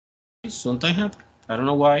nice. Sometimes happen. I don't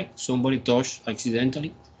know why. Somebody touched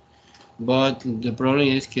accidentally. But the problem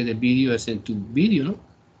is that the video is into video, no?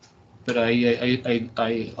 But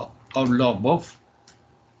I outlaw both.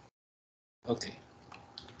 Okay.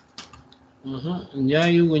 And yeah,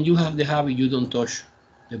 when you have the habit, you don't touch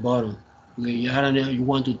the bottom. You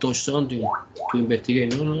want to touch something to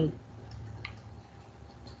investigate. No.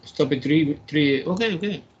 Stop it. Three.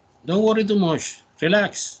 Okay. Don't worry too much.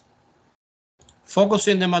 Relax. Focus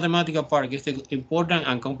in the mathematical part. It's the important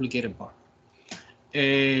and complicated part.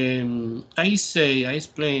 I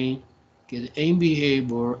explain that the end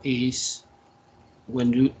behavior is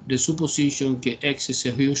when the supposition that x is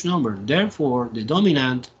a huge number. Therefore, the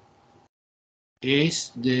dominant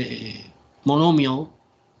is the monomial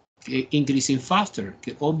increasing faster,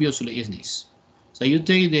 obviously is this. So you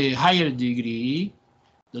take the higher degree,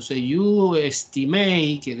 so you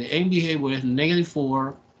estimate that the end behavior is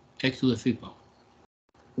 -4 x to the 5th power.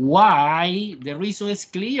 Why? The reason is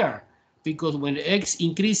clear. Because when the x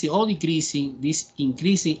increasing or decreasing, this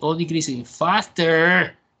increasing or decreasing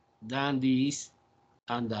faster than this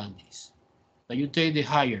and than this. So you take the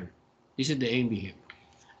higher. This is the end behavior.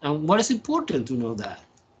 And what is important to know that?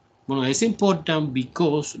 Well, it's important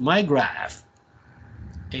because my graph,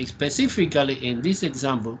 specifically in this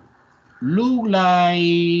example, look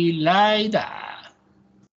like that.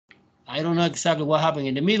 I don't know exactly what happened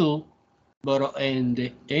in the middle, but in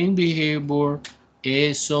the end behavior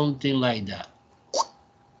is something like that.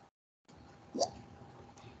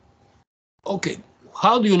 Okay,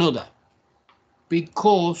 how do you know that?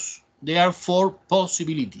 Because there are 4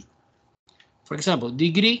 possibilities. For example,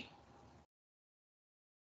 degree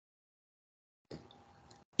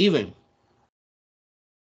even.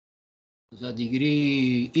 The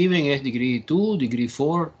degree even is degree 2, degree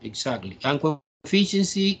 4, exactly. And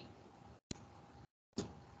coefficient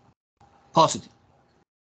positive.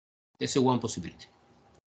 That's one possibility.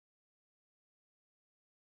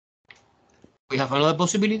 We have another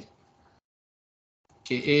possibility,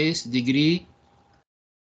 que is degree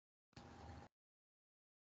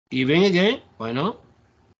even again, why not?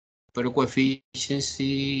 Pero coefficient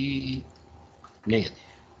negative.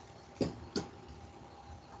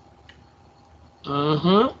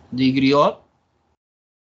 Degree odd.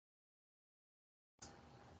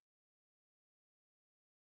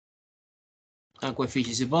 And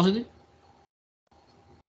coefficient positive.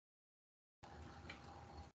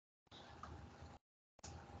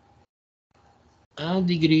 And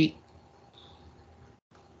degree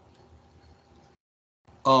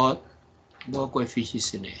odd, but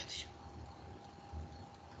coefficient negative.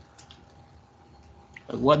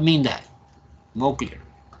 What mean that? More clear.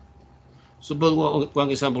 Suppose one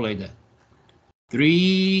example like that.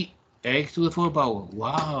 3x to the 4th power.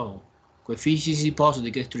 Wow. Coefficient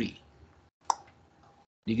positive que es 3.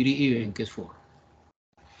 Degree even que es 4.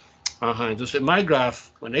 Entonces my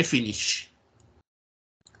graph, when I finish,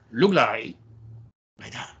 look like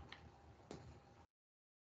that.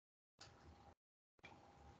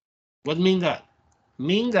 What mean that?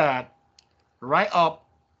 Mean that right up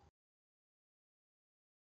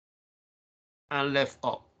and left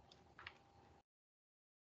up.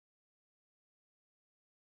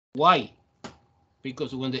 Why?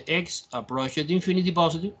 Because when the x approaches to infinity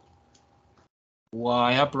positive,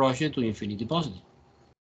 y approaches to infinity positive.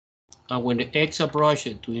 And when the x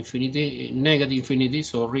approaches to infinity, negative infinity,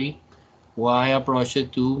 sorry, y approaches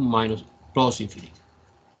to minus plus infinity.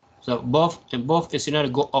 So both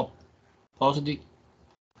scenarios go up, positive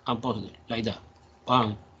and positive, like that.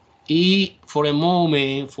 For a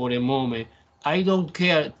moment, I don't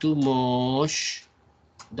care too much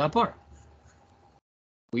that part.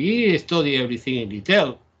 We study everything in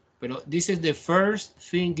detail, but this is the first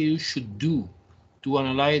thing you should do to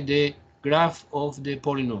analyze the graph of the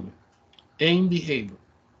polynomial and behavior.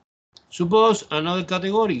 Suppose another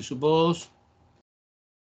category, suppose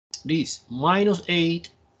this, -8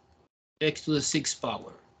 x to the 6th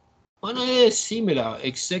power. Well, it's similar,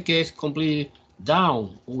 except it's completely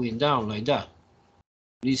down, moving down like that.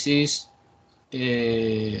 This is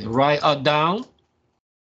right down,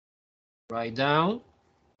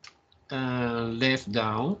 and left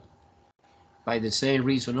down by the same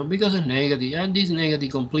reason, not because it's negative, and this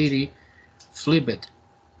negative completely flip it,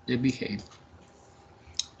 the behavior.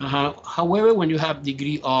 However, when you have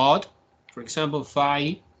degree odd, for example,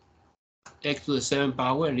 5 x to the 7th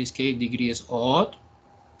power, in this case, degree is odd,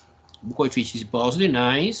 coefficient is positive,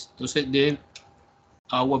 nice. Entonces, then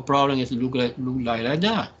our problem is look like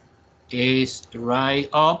that. It's right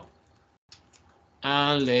up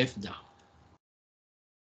and left down.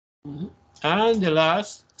 And the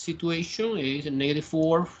last situation is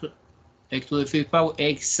 -4 x to the fifth power,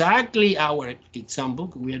 exactly our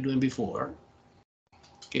example we are doing before,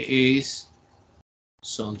 is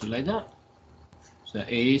something like that. So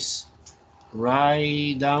is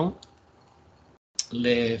right down,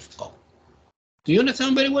 left up. Do you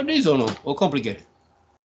understand very well this or no? Or complicated?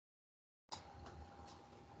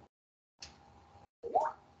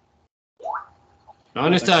 I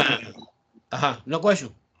understand. No question.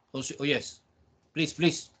 Oh, yes. Please,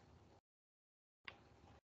 please.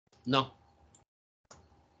 No.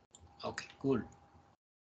 Okay, cool.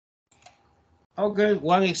 Okay,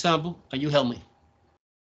 one example, and you help me.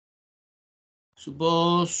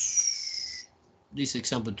 Suppose this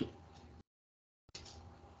example 2.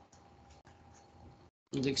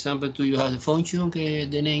 In the example 2, you have the function, okay,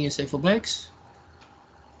 the name is f of x.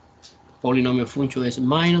 Polynomial function is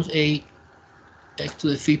minus 8 x to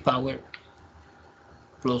the fifth power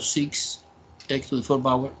plus 6 x to the fourth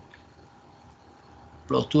power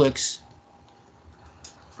plus 2x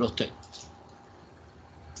plus 10.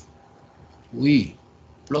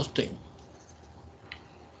 Plus 10.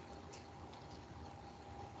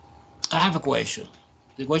 I have a question.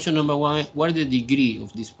 The question number 1, what is the degree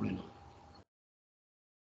of this polynomial?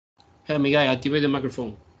 Help me, guy, activate the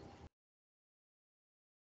microphone.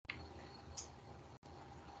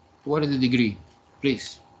 What is the degree,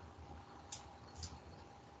 please?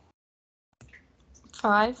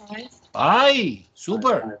 5. 5,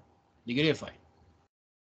 super. Degree of 5.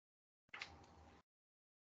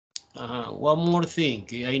 One more thing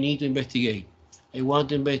I need to investigate. I want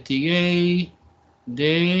to investigate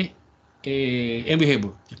the end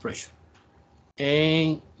behavior expression.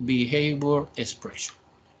 And behavior expression.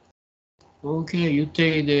 Okay, you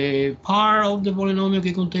take the part of the polynomial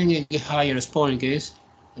que contain a higher exponent, que is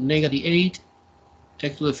negative 8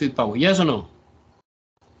 x to the fifth power. Yes or no?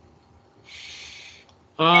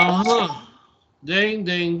 Then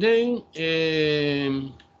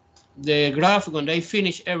the graph, when they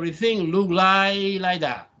finish everything, look like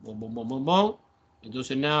that. Boom, boom, boom, boom, boom.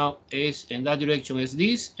 Entonces now is in that direction is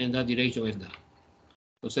this, and that direction is that.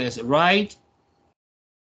 Entonces right,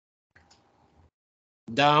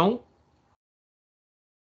 down,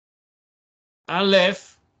 and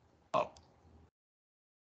left, up.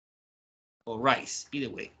 Or rise, either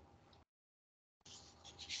way.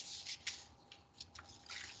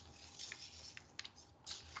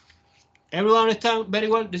 Everyone understand very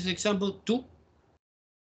well? This is example 2.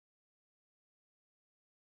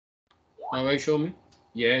 Now show me.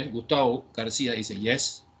 Yes, Gustavo Garcia dice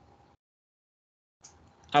yes.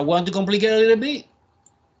 I want to complicate a little bit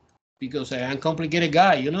because I am a complicated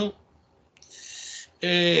guy, you know.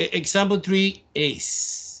 Example 3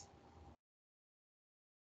 is.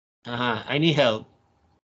 I need help.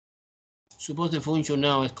 Suppose the function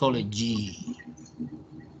now is called g.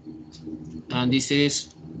 And this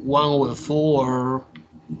is 1/4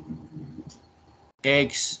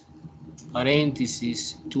 x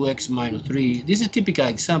parentheses 2x minus 3. This is a typical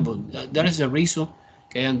example. That is the reason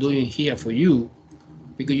okay, I'm doing here for you,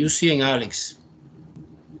 because you see in Alex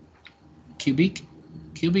cubic,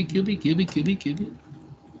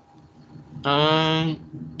 and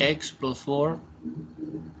x plus 4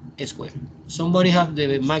 squared. Somebody have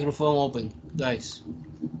the microphone open, guys.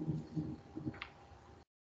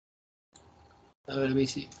 Let me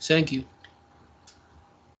see. Thank you.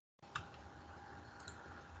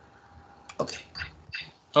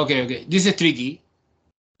 Okay. This is tricky.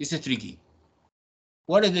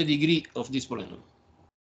 What is the degree of this polynomial?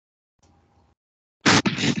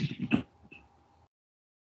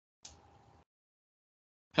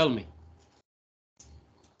 Help me.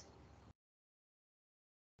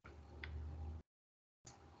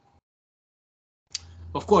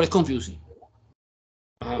 Of course, it's confusing.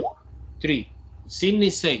 3. Sydney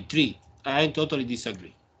said 3. I totally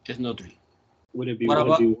disagree. It's not 3. Would it be what 1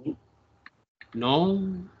 about? be 1?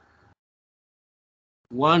 No.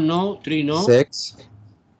 1 no, 3 no. 6.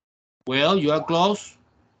 Well, you are close.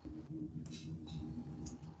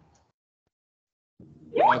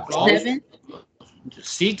 You are close. 7.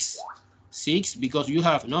 6 because you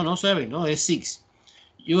have no 7, no, it's 6.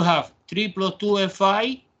 You have 3 plus 2 is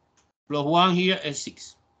 5 plus 1 here is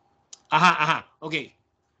 6. Okay.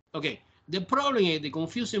 The problem is, the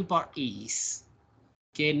confusing part is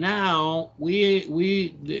okay, now I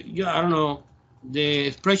don't know, the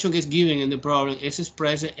expression is given in the problem is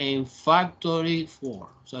expressed in factory form.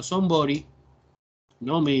 So somebody,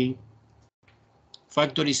 not me,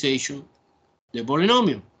 factorization the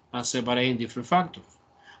polynomial and separating different factors.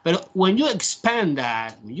 But when you expand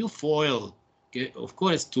that, when you FOIL, okay, of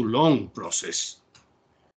course it's too long process.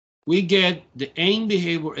 We get the end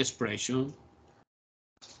behavior expression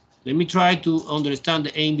Let me try to understand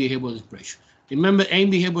the aim behavior expression. Remember, aim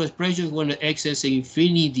behavior expression is when the x is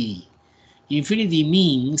infinity. Infinity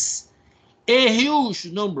means a huge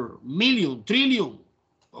number, million, trillion.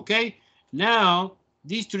 Okay? Now,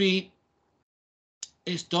 this 3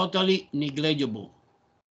 is totally negligible.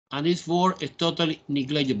 And this 4 is totally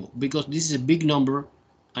negligible because this is a big number,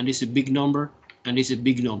 and this is a big number, and this is a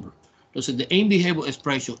big number. So the aim behavior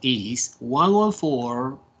expression is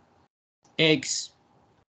 1/4 x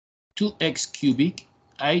 2x cubic.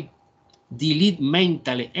 I delete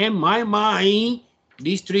mentally in my mind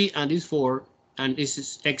these 3 and this 4, and this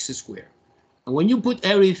is x squared. And when you put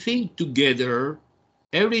everything together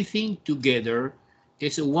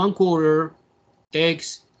is 1/4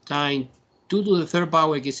 x times 2 to the third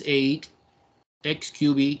power is 8 x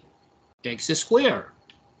cubic x squared.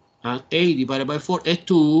 And 8 divided by 4 is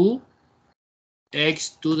 2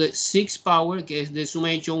 x to the 6th power, que is the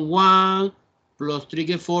summation 1 plus 3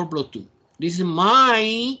 que 4 plus 2. This is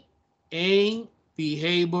my aim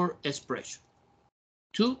behavior expression.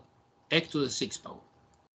 2 x to the 6th power.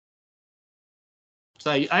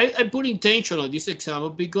 So I put intention on this example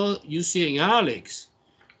because you see in Alex.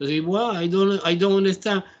 You say, well, I don't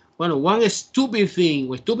understand. Well, one stupid thing,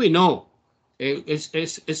 well, stupid no.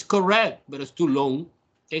 It's correct, but it's too long.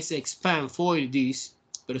 It's expand foil this,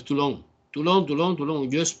 but it's too long. Too long.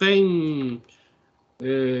 You spend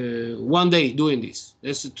 1 day doing this.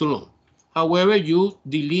 It's too long. However, you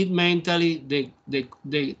delete mentally the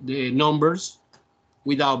numbers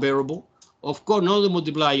without variable. Of course, not the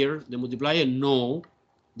multiplier. The multiplier, no.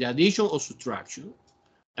 The addition or subtraction,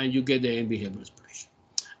 and you get the aim behavior expression.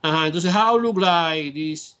 Entonces, how look like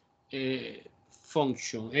this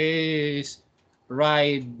function? Is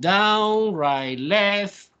right down, right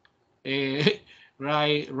left, right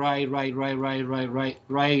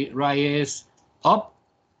is up,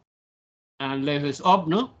 and left is up,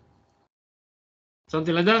 no?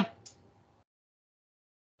 Something like that.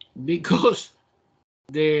 Because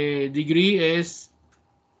the degree is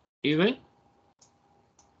even.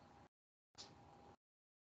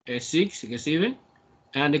 6, que es even,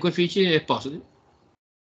 and the coefficient is positive.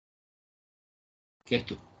 Que es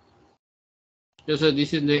 2. So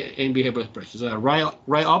this is the aim behavior expression. So right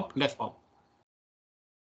up, left up.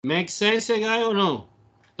 Makes sense, guy, or no?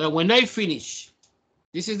 So when I finish,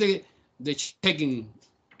 this is the checking,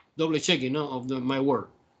 double checking, no, of my work.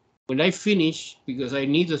 When I finish, because I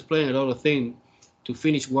need to explain a lot of things to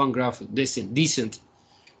finish one graphic decent.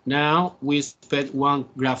 Now we expect one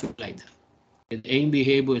graphic like that. The aim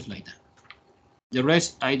behavior is like that. The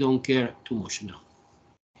rest, I don't care too much now.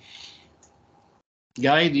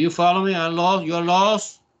 Guy, do you follow me? I'm lost. You're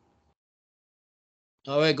lost.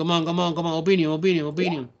 All right, come on. Opinion.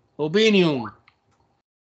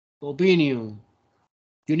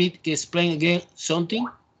 You need to explain again something?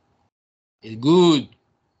 It's good.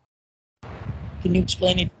 Can you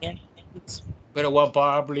explain it again, please? But what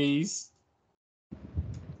part, please?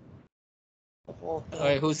 All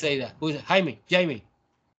right, who say that? Who's Jaime?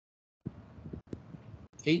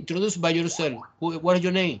 Introduce by yourself. What is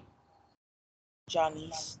your name?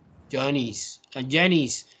 Johnny's. And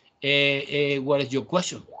Janice, what is your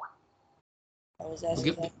question? I was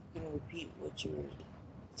asking if you can repeat what you were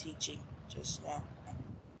teaching just now.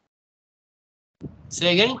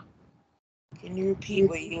 Say again? Can you repeat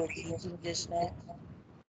what you were teaching just now?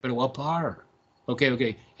 But what part?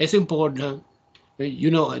 Okay. It's important.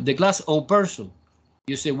 You know, the class on person.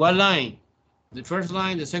 You say what line? The first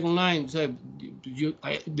line, the second line. So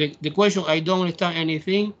the question, I don't understand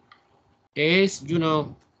anything, is, you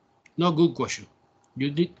know, not good question.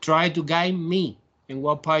 You did try to guide me in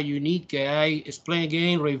what part you need. Can I explain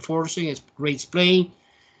again, reinforcing, re-explain?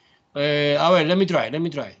 All right, let me try.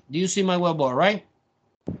 Do you see my whiteboard, right?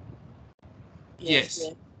 Yes.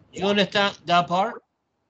 You understand that part?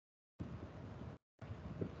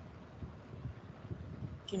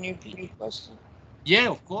 Can you repeat the question? Yeah,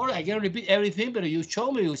 of course. I can repeat everything, but you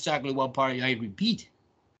show me exactly what part I repeat.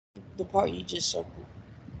 The part you just circled.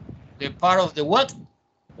 The part of the what?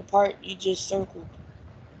 The part you just circled.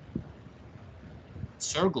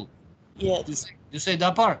 Circle. Yeah. You say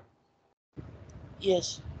that part?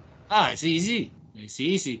 Yes. It's easy. It's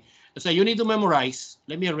easy. So you need to memorize.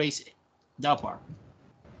 Let me erase that part.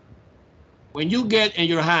 When you get in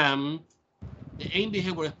your hand the aim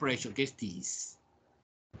behavior expression, que es this.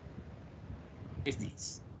 It's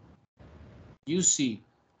this. You see,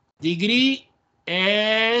 degree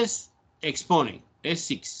is exponent, is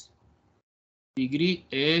 6. Degree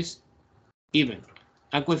is even.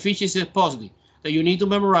 And coefficient is positive. So you need to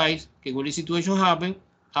memorize that when the situation happens,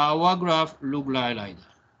 our graph look like that.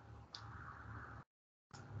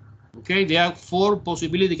 Okay, there are 4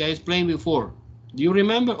 possibilities I explained before. Do you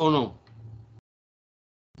remember or no?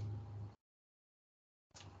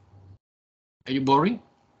 Are you boring?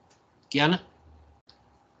 Kiana?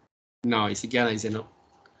 No, it's Kiana, it's a no.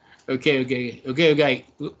 Okay.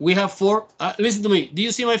 We have 4. Listen to me. Do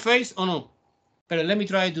you see my face or no? But let me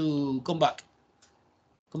try to come back.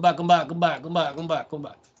 Come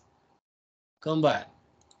back.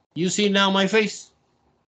 You see now my face?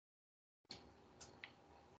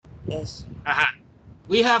 Yes.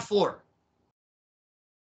 We have 4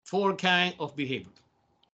 kind of behavior.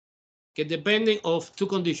 Okay, depending of 2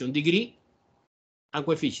 conditions, degree and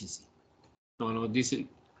coefficient. No, this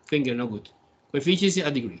finger no good. Coefficient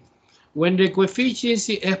and degree. When the coefficient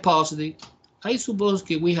is positive, I suppose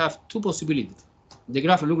that we have 2 possibilities. The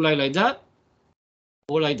graph look like that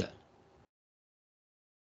or like that.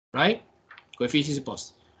 Right? Coefficient is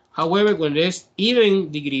positive. However, when there's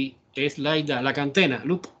even degree, it's like that, like antenna,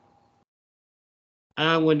 look.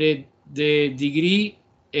 And when the degree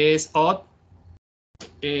is odd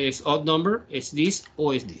number, it's this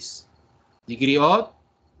or it's this. Degree odd,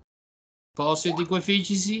 positive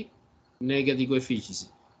coefficient, negative coefficient.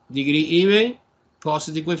 Degree even,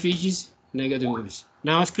 positive coefficient, negative coefficient.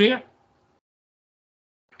 Now it's clear?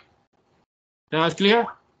 Now it's clear?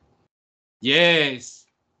 Yes.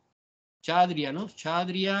 Chadria, no?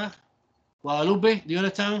 Chadria. Guadalupe, do you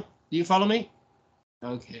understand? Do you follow me?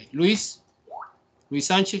 Okay. Luis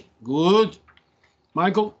Sanchez, good.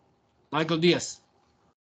 Michael Diaz.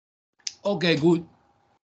 Okay, good.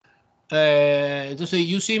 Entonces,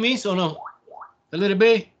 you see me or no? A little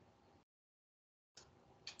bit.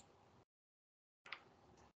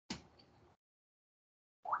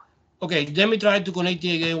 Okay, let me try to connect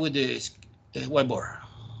it again with the whiteboard.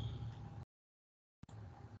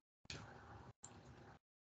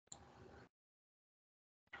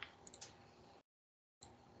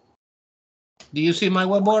 Do you see my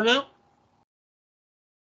whiteboard now?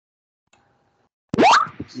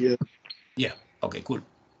 Yeah. Yeah, okay, cool.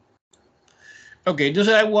 Okay,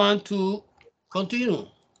 entonces I want to continue.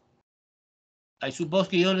 I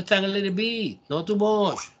suppose you understand a little bit, not too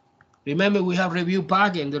much. Remember, we have review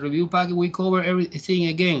packet. In the review packet, we cover everything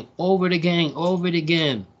again, over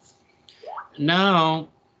again. Now,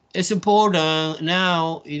 it's important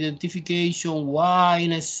now, identification Y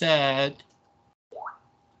in a set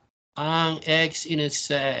and X in a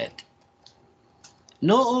set.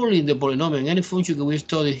 Not only in the polynomial, in any function that we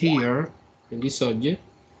study here in this subject,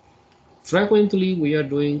 frequently we are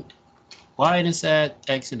doing Y in a set,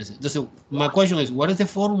 X in a set. So my question is, what is the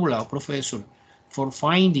formula, professor, for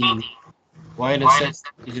finding Y in a set,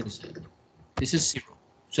 X in a set? This is 0.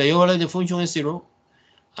 So you already the function is 0.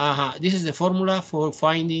 This is the formula for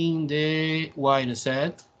finding the Y in a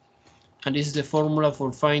set. And this is the formula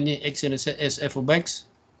for finding X in a set as f of X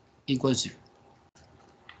equals 0.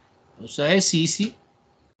 So it's easy.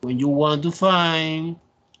 When you want to find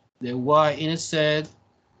the Y in a set,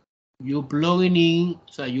 you plug it in,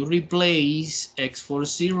 so you replace X for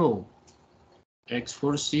 0. X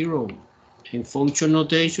for 0. In function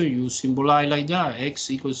notation, you symbolize like that, X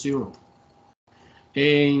equals 0.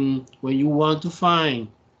 And when you want to find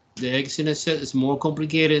the X in a set, it's more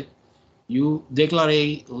complicated. You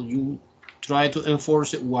declare or you try to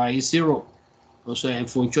enforce it Y is 0. So in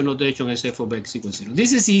function notation, is f of X equals 0.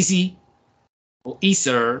 This is easy or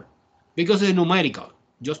easier because it's numerical,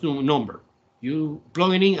 just number. You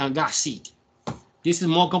plug it in and that's it. This is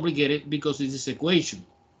more complicated because this is equation.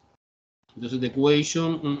 This is the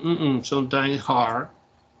equation, sometimes hard.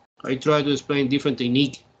 I try to explain different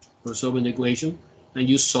technique for solving the equation, and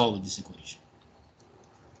you solve this equation.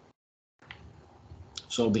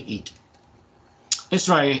 Solving it. Let's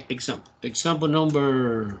try example. Example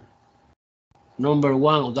number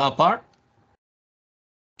 1 of that part.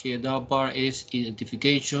 Okay, that part is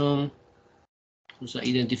identification. So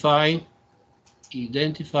identify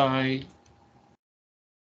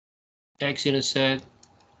X in a set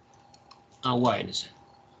and Y in a set.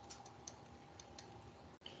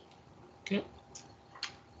 Okay.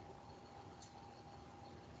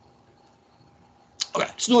 Okay,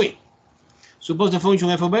 let's do it. Suppose the function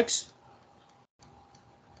f of X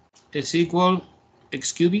is equal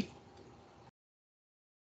X cubic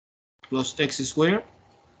plus X squared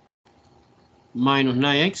minus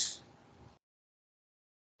 9X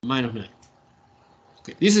minus 9.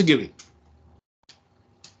 Okay, this is given.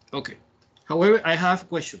 Okay. However, I have a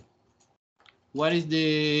question. What is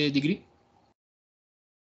the degree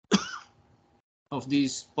of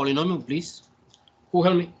this polynomial, please? Who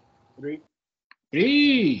help me? 3.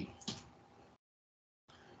 3.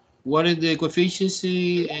 What is the coefficient?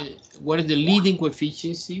 What is the leading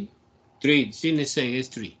coefficient? 3. Let's say it's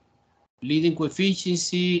 3. Leading coefficient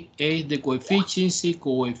es the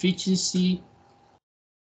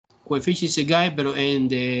coefficient guy, pero en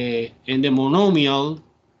the monomial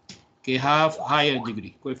que have higher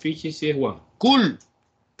degree. Coefficient is 1. Cool.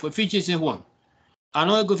 Coefficient is 1.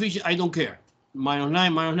 Another coefficient, I don't care.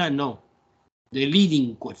 -9, no. The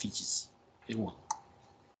leading coefficient is 1.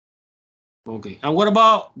 Okay. And what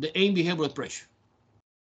about the aim behavioral expression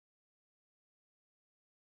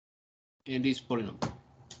in this polynomial?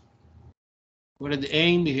 What is the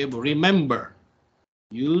aim behavior? Remember,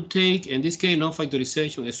 you take, in this case, no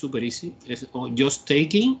factorization is super easy. It's just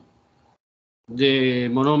taking the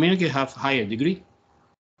monomial que have higher degree,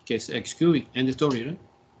 que es x cubic, end the story, right?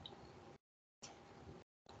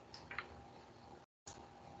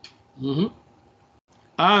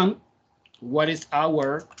 And what is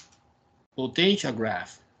our potential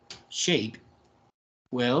graph shape?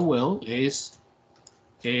 Well, is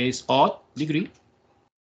odd degree,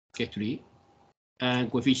 que es 3,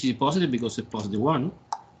 and coefficient is positive because it's positive 1.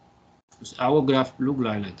 So our graph look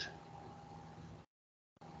like that.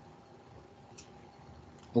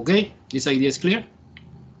 Okay, this idea is clear.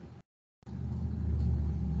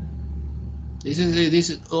 This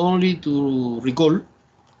is only to recall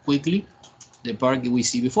quickly the part we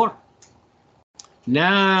see before.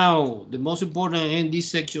 Now, the most important in this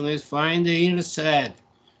section is find the intercept.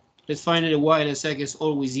 Let's find the y-intercept is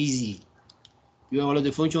always easy. You evaluate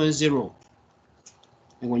the function as 0.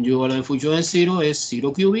 And when you evaluate the function as 0, is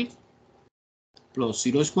 0 cubic plus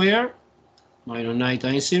 0 squared minus 9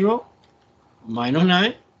 times 0 minus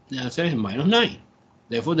 9. The answer is minus 9.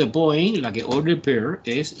 Therefore, the point, like an order pair,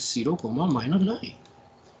 is 0, minus 9.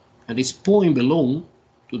 And this point belongs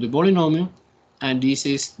to the polynomial, and this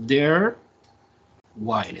is their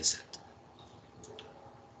y-intercept.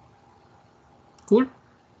 Cool?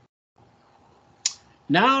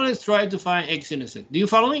 Now let's try to find x-intercept. Do you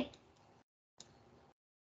follow me?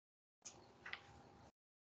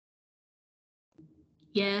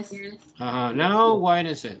 Yes. Now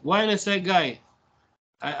y-intercept. Y-intercept, guy,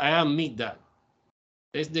 I admit that.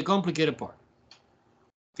 It's the complicated part.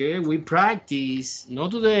 Okay, we practice,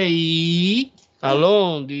 not today,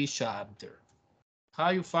 along this chapter. How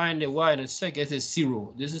you find the y-intercept is a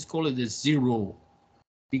 0. This is called the 0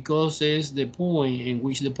 because it's the point in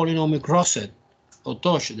which the polynomial crosses or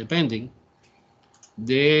touch, depending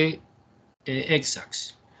the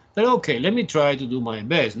x-axis. But okay, let me try to do my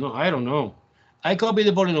best. No, I don't know. I copy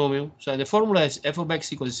the polynomial, so the formula is f of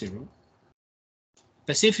x equals 0.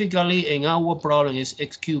 Specifically, in our problem is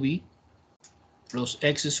x cubic plus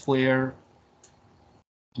x squared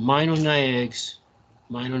minus 9x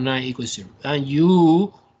minus 9 equals 0. And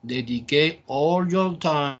you dedicate all your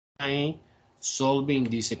time solving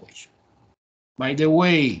this equation. By the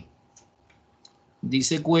way,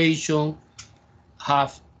 this equation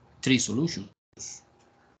have 3 solutions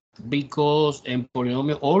because in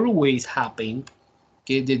polynomial always happen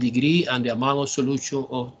that the degree and the amount of solution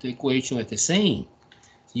of the equation is the same.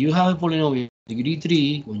 You have a polynomial degree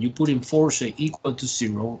 3, when you put in force equal to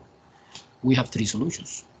 0, we have 3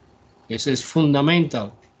 solutions. This is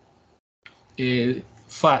fundamental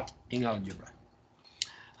fact in algebra.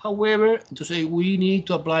 However, to say we need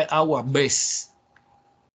to apply our best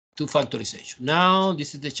to factorization. Now,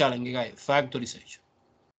 this is the challenge, guys, factorization.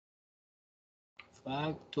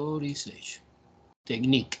 Factorization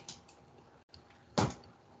technique.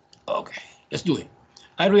 Okay, let's do it.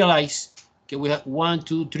 I realize that we have 1,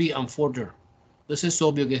 2, 3, and 4 there. This is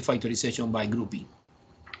obvious get factorization by grouping.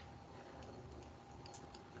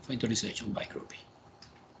 Factorization by grouping.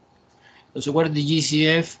 So what is the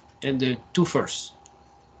GCF and the 2 first?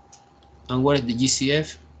 And what is the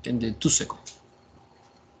GCF and the 2 second?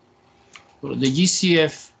 Well, the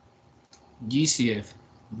GCF,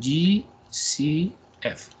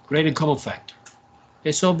 greater common factor.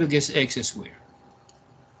 It's obvious x squared,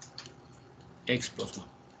 x plus 1.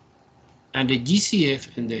 And the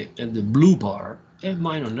GCF and the blue bar is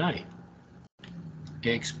minus 9,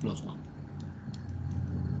 x plus 1.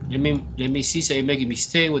 Let me see if I make a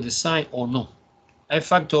mistake with the sign or no. I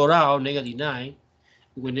factor out negative 9.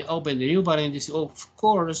 When they open the new parenthesis, of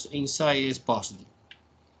course, inside is positive.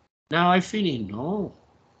 Now I feel no.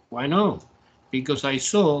 Why not? Because I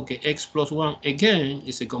saw that x plus 1 again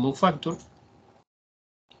is a common factor.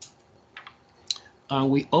 And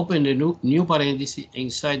we open the new parenthesis.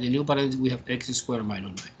 Inside the new parenthesis, we have x squared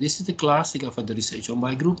minus 9. This is the classical factorization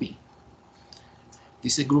by grouping.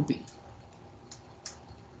 This is grouping.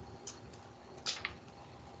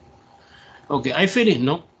 Okay, I finish,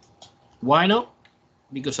 no? Why not?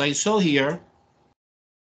 Because I saw here,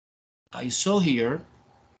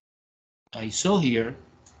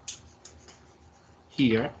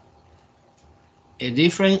 here, a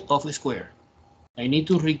difference of a square. I need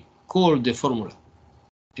to recall the formula.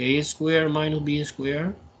 A squared minus B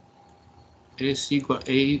squared is equal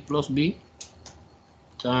A plus B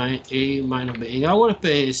times A minus B. In our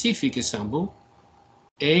specific example,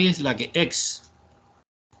 A is like X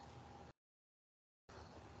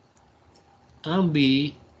and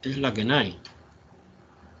B is like a 9.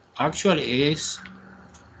 Actually, A is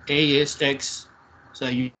X, so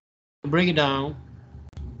you break it down.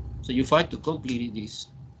 So you find to complete this,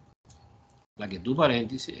 like a two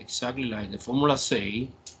parentheses, exactly like the formula say,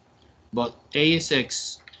 but A is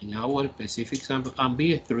X in our specific example, and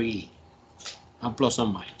B is 3, and plus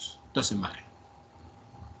and minus, doesn't matter,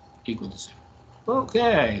 equal to 0.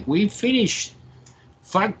 Okay, we finished.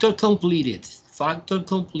 Factor completed. Factor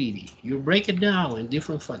completed. You break it down in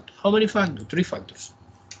different factors. How many factors? 3 factors.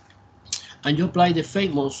 And you apply the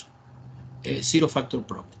famous zero factor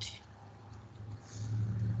property.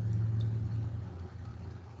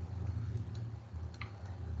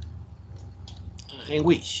 In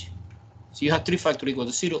which, so you have 3 factor equal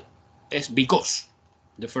to 0, is because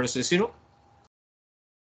the first is 0,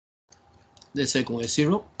 the second is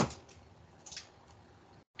 0,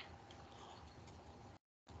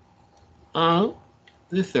 and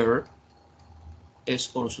the third is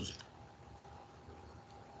also 0.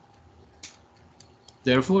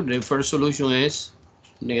 Therefore, the first solution is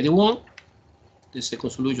 -1, the second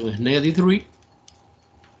solution is -3,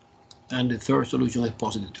 and the third solution is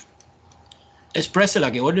 +3. Express it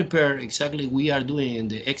like an ordered pair, exactly we are doing in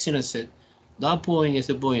the excellent set. That point is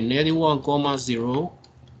the point -1, 0.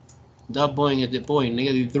 That point is the point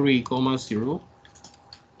 -3, 0.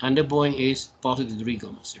 And the point is +3,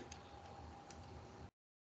 0.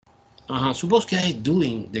 Suppose que I'm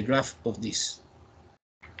doing the graph of this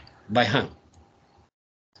by hand.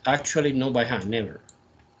 Actually, not by hand, never.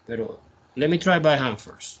 But let me try by hand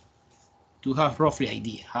first to have roughly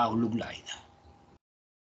idea how it look like that.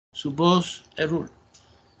 Suppose a rule.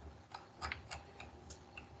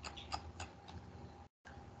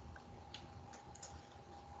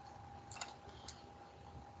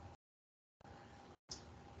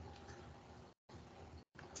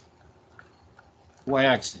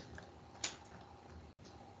 Y-axis.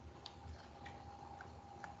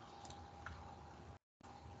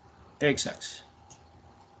 X-axis.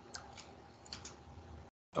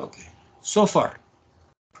 Okay. So far,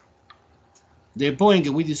 the point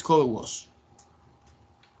that we discovered was,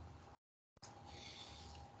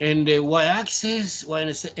 and the y-axis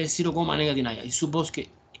is 0, -9. I suppose que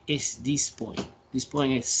is this point. This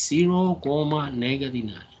point is 0,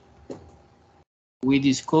 -9. We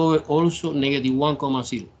discover also -1,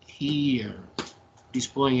 0. Here, this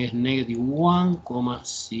point is -1,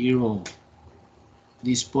 0.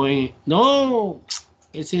 This point, no,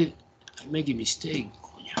 it's a, I make a mistake.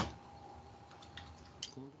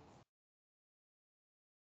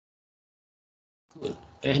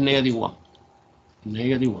 Es -1,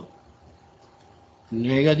 -1,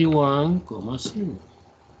 -1, 0,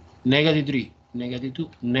 -3, -2,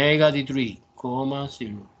 -3,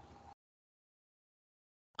 0,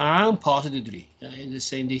 and +3, in the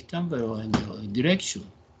same distance, but in the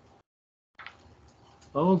direction.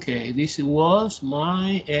 Okay, this was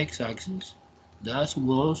my x-axis, that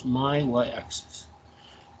was my y-axis.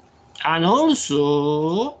 And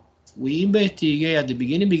also, we investigate at the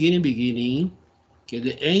beginning, okay,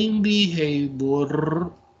 the aim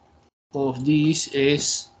behavior of this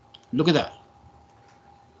is, look at that,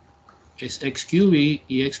 it's XQB,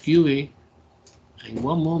 EXQB. In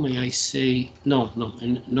one moment I say, no,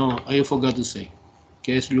 I forgot to say,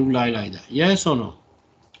 que es look like that, yes or no?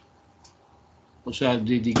 O sea,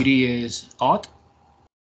 the degree is odd,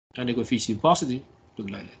 and the coefficient positive, look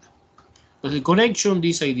like that. But the connection,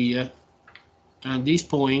 this idea, and this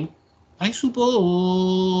point, I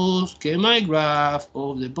suppose que my graph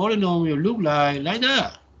of the polynomial look like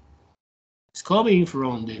that. It's coming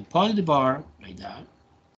from the positive bar, like that.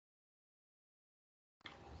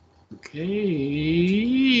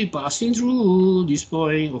 Okay, passing through this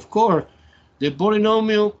point, of course, the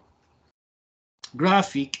polynomial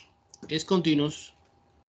graphic is continuous.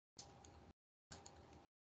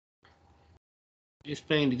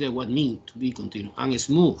 Explain what it means to be continuous and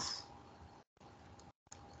smooth.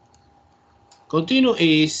 Continuous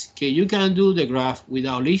is that you can do the graph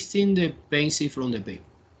without lifting the pencil from the paper.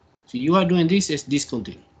 So you are doing this, is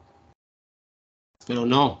discontinuous. Pero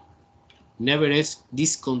no, never is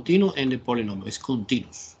discontinuous in the polynomial, it's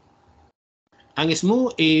continuous. And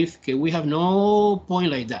smooth if we have no point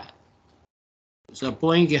like that. It's a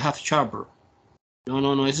point that have sharper.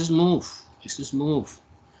 No, it's smooth. It's smooth.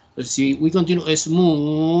 Let's see, we continue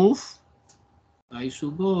smooth. I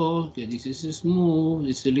suppose that this is smooth,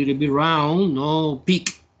 it's a little bit round, no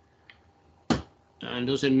peak. And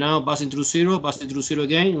those are now passing through zero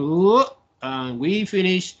again. And we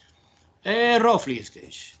finish a roughly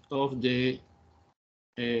sketch of the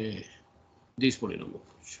this polynomial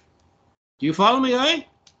function. Do you follow me, guys?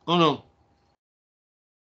 Or no?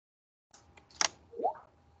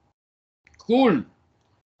 Cool.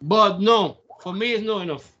 But no, for me it's not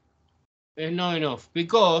enough. It's not enough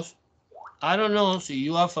because I don't know if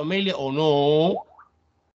you are familiar or no.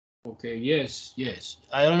 Okay, yes.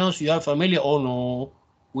 I don't know if you are familiar or no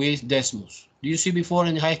with Desmos. Do you see before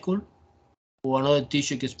in high school? Or another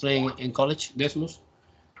teacher explained in college, Desmos?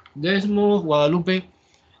 Desmos, Guadalupe,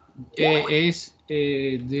 is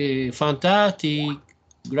the fantastic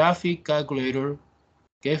graphic calculator,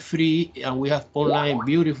 que es free, and we have online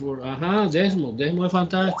beautiful. Desmos es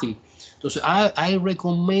fantastic. Entonces, I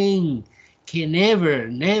recommend que never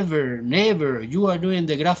you are doing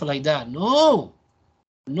the graph like that. No,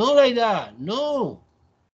 not like that. No.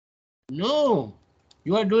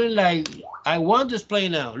 You are doing like I want to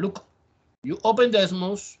explain now. Look, you open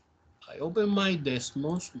Desmos. I open my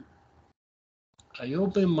Desmos.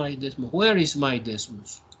 Where is my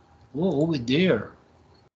Desmos? Oh, over there.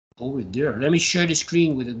 Let me share the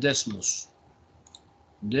screen with the Desmos.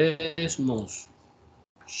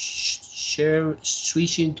 Share,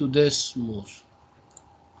 switching to Desmos.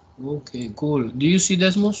 Okay, cool. Do you see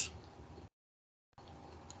Desmos?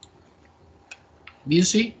 Do you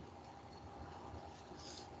see?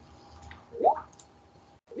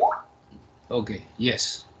 Okay,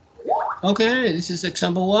 yes. Okay, this is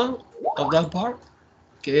example 1 of that part.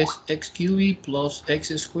 Okay, it's x cubed plus x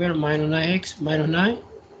squared minus 9x minus 9.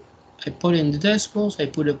 I put in the decimals, I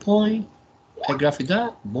put a point, I graph it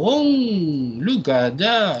out. Boom! Look at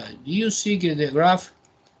that. You see the graph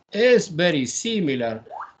is very similar.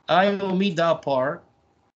 I omit that part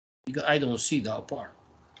because I don't see that part.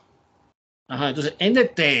 Entonces, in the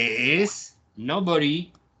test,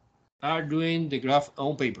 nobody are doing the graph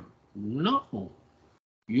on paper. No.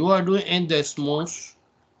 You are doing in decimals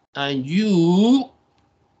and you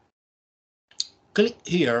click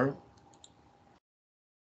here.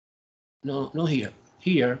 No, not here.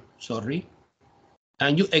 Here, sorry.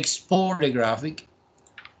 And you export the graphic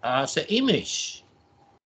as an image.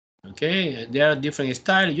 Okay, there are different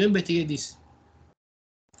styles. You investigate this.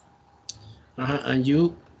 And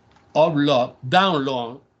you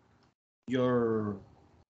download your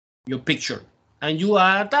picture. And you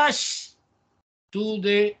attach to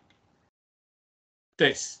the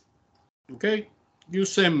test. Okay, you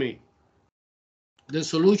send me the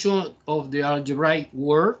solution of the algebraic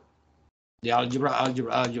word, the algebra,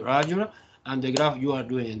 and the graph you are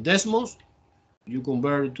doing in Desmos. You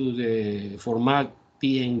convert to the format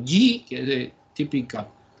PNG, the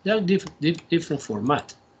typical. There are different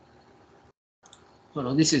format.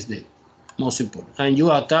 Well, this is the most important. And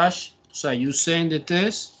you attach, so you send the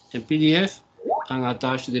test in PDF and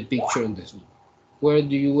attach the picture in Desmos. Where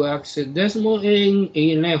do you access Desmos?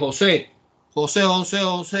 In Jose.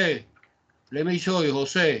 Jose. Let me show you,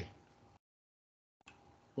 Jose.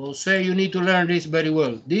 Jose, you need to learn this very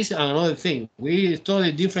well. This is another thing. We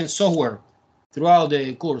study different software throughout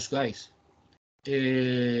the course, guys.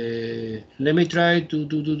 Let me try to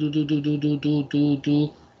do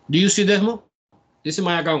you see Desmo? This is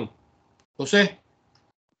my account. Jose?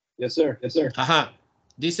 Yes, sir. This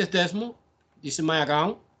is Desmo. This is my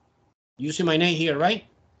account. You see my name here, right?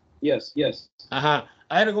 Yes. I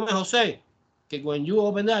recommend, Jose, that when you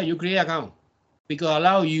open that, you create account. Because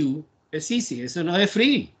allow you, it's easy, it's not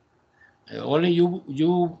free. Only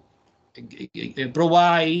you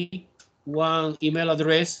provide one email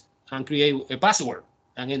address and create a password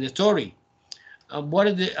and in the story. What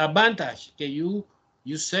is the advantage? Okay, you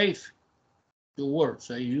save your work.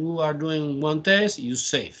 So you are doing one test, you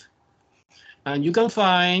save. And you can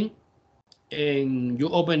find, and you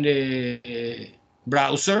open the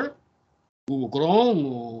browser, Google Chrome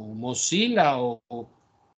or Mozilla or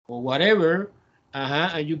whatever,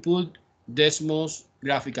 and you put Desmos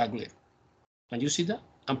graphic calculator. And you see that?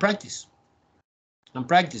 And practice.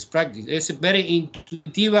 It's a very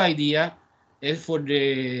intuitive idea. It's for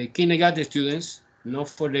the kindergarten students, not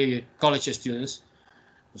for the college students.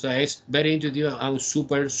 So it's very intuitive and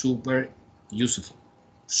super useful.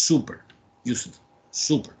 Super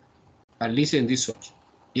useful. At least in this subject.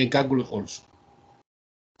 Y en cálculo also.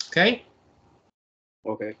 Okay?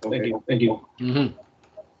 Okay. Thank you.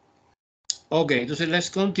 Okay, entonces let's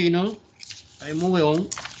continue. I move on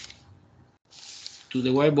to the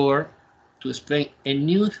whiteboard to explain a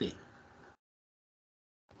new thing.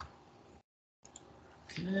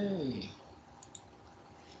 Okay.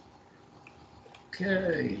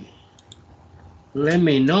 Okay. Let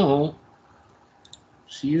me know.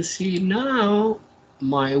 So you see now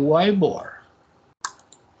my whiteboard.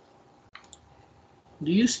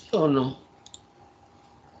 Do you see or no?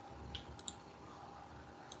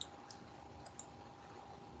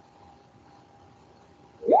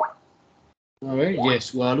 All right,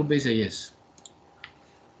 yes, Guadalupe says yes.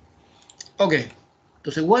 Okay,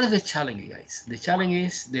 so what is the challenge, guys? The challenge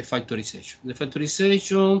is the factorization. The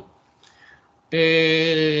factorization,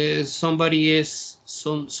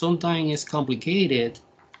 sometimes is complicated,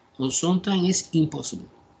 or sometimes it's impossible.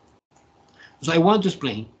 So I want to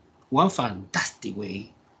explain one fantastic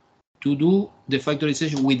way to do the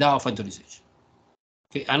factorization without factorization.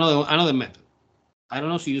 Okay, another method. I don't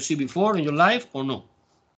know if you see before in your life or no.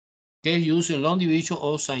 Okay, using long division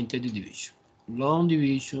or synthetic division. Long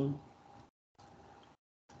division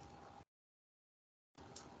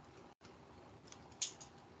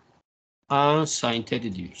and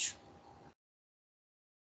synthetic division.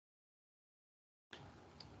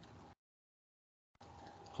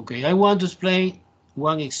 Okay, I want to explain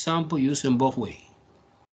one example using both ways.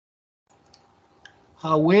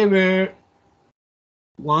 However,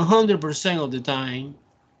 100% of the time,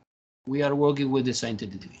 we are working with the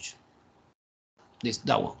synthetic division.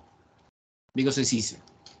 That one, because it's easier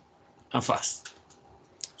and fast.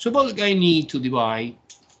 Suppose I need to divide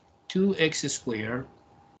 2x squared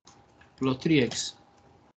plus 3x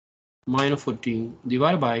minus 14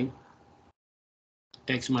 divided by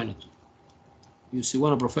x minus 2. You see,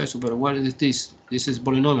 well, professor, but what is this? This is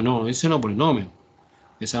polynomial. No, it's not polynomial.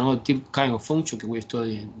 It's another kind of function that we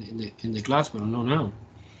study in the class, but not now.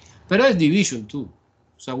 But that's division too.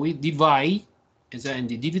 So we divide, and so in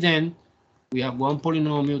the dividend, we have one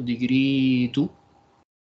polynomial degree 2.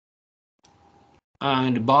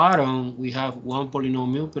 And the bottom, we have one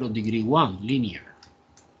polynomial, but degree 1, linear.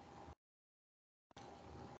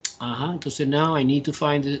 So now I need to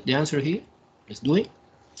find the answer here. Let's do it.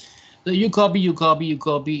 So you copy,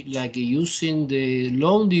 like using the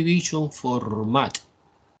long division format.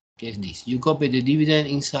 Guess this. You copy the dividend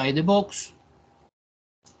inside the box.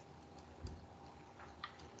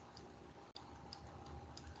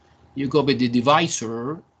 You copy the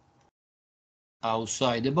divisor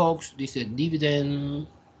outside the box. This is dividend.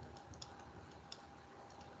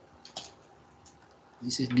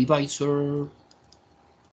 This is divisor.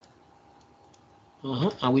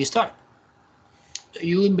 And we start.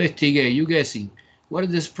 You investigate, you guessing. What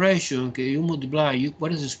is the expression? Okay, you multiply.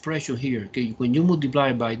 What is the expression here? Okay, when you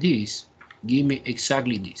multiply by this, give me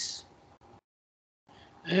exactly this.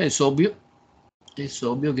 It's obvious. It's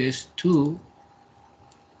obvious. 2x.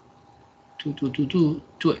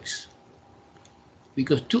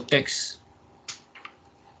 Because 2x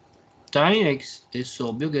times x is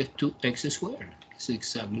obvious 2x squared. It's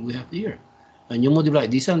exactly what we have here. And you multiply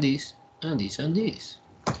this and this, and this and this.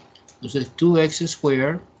 So it's 2x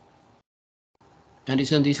squared, and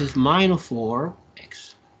this is minus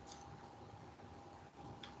 4x.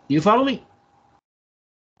 You follow me?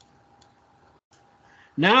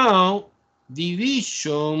 Now,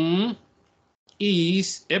 division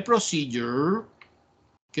is a procedure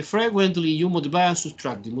that frequently you multiply and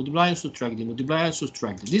subtract, multiply and subtract, multiply and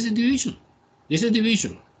subtract. This is division. This is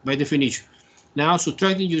division by definition. Now,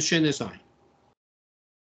 subtracting, you change the sign.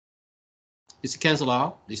 This cancel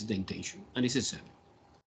out. This is the intention, and this is 7.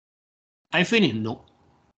 I finished? No.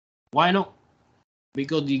 Why not?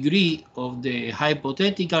 Because degree of the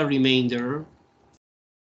hypothetical remainder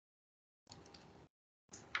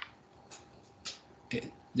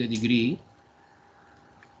the degree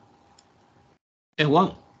is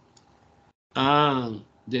 1, and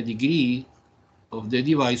the degree of the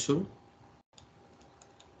divisor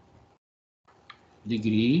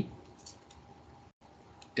degree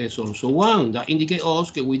is also 1. That indicates us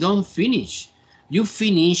that we don't finish. You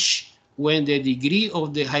finish when the degree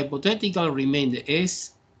of the hypothetical remainder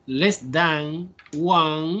is less than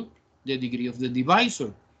 1, the degree of the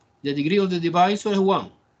divisor. The degree of the divisor is 1.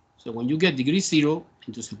 So when you get degree 0,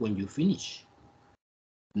 it's when you finish.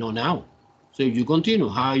 No now. So you continue.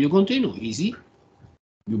 How you continue? Easy.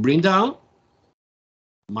 You bring down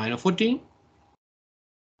minus 14.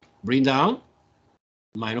 Bring down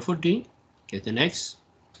minus 14. Get the next.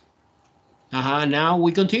 Now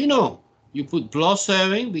we continue. You put plus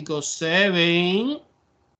 7 because 7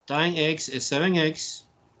 times x is 7x.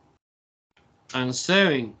 And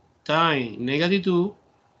 7 times negative 2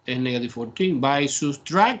 is negative 14. By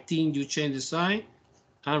subtracting, you change the sign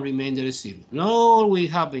and remainder is 0. Not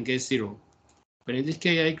always happen is 0. But in this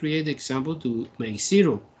case, I create the example to make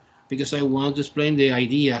 0 because I want to explain the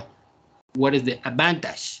idea. What is the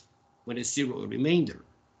advantage when it's 0 remainder?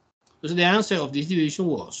 So the answer of this division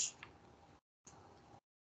was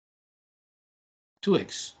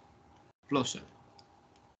 2x plus 7.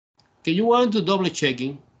 Okay, you want to double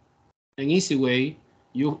checking, an easy way,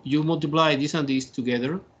 you multiply this and this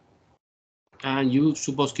together, and you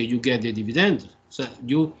suppose you get the dividend. So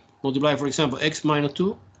you multiply, for example, x minus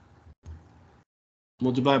 2,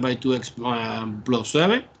 multiply by 2x plus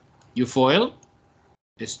 7, you FOIL,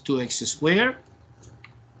 it's 2x squared,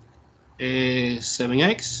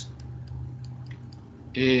 7x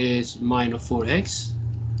is minus 4x,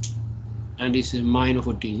 and this is minus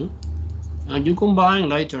 14. And you combine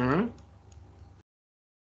like term,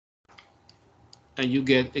 and you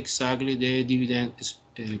get exactly the dividend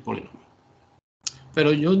polynomial.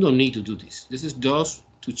 But you don't need to do this. This is just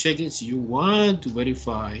to check it if you want to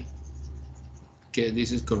verify that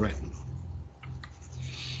this is correct.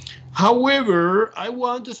 However, I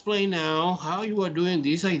want to explain now how you are doing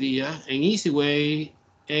this idea an easy way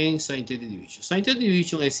in scientific division. Scientific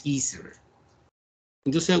division is easier.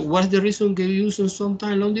 Entonces, what's the reason que you use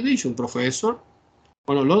sometimes long division, professor?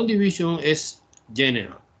 Well, long division is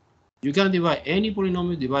general. You can divide any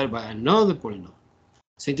polynomial divided by another polynomial.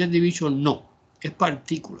 Scientific division, no, es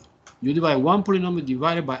particular. You divide one polynomial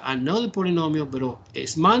divided by another polynomial, pero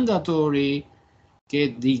it's mandatory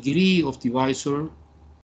que degree of divisor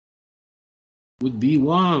would be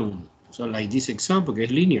 1. So like this example, que es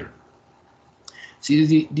linear. Si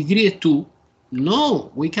the degree is 2,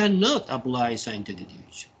 no, we cannot apply scientific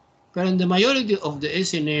division. But in the majority of the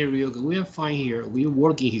scenario that we are finding here, we are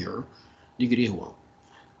working here, degree is 1.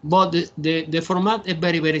 But the format is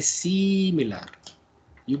very, very similar.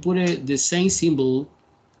 You put the same symbol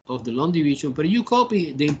of the long division, but you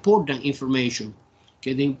copy the important information.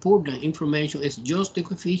 Okay, the important information is just the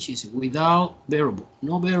coefficients without variable,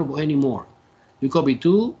 no variable anymore. You copy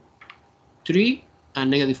 2, 3, and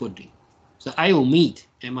negative 14. So I omit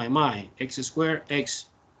in my mind x squared, x.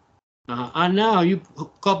 And now you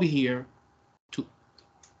copy here 2.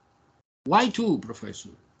 Why 2, professor?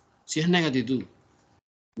 Si es negative 2.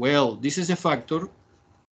 Well, this is a factor.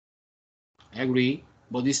 I agree,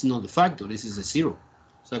 but this is not the factor. This is a 0.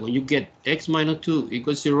 So when you get x minus 2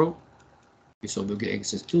 equals 0, it's obvious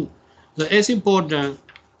x is 2. So it's important.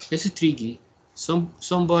 It's tricky.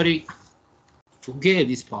 Somebody forget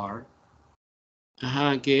this part.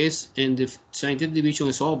 Que es in the scientific division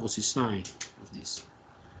is opposite sign of this.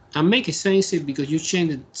 And make it sense because you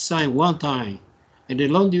change the sign one time. And the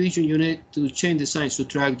long division, you need to change the sign,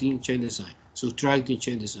 subtracting, change the sign, subtracting,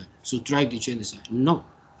 change the sign, subtracting, change the sign. No,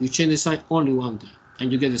 you change the sign only one time,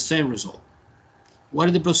 and you get the same result. What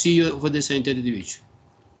is the procedure for the scientific division?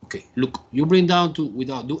 Okay, look, you bring down 2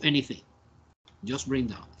 without do anything. Just bring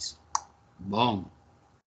down this. Boom.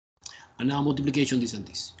 And now multiplication this and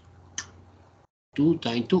this. 2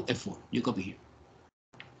 times 2 is 4. You copy here.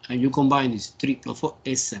 And you combine this. 3 plus 4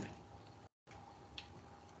 is 7.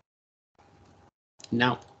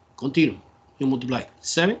 Now, continue. You multiply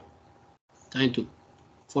 7 times 2,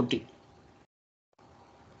 14.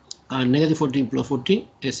 And negative 14 plus 14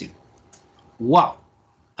 is 0. Wow.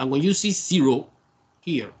 And when you see 0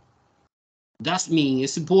 here, that means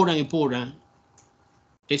it's important.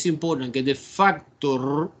 It's important that the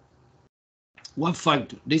factor, what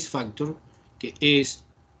factor? This factor is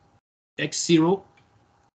x0,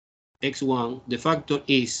 x1. The factor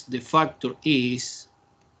is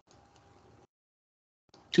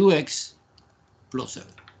 2x plus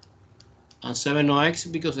 7. And 7 no x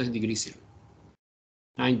because it's degree 0.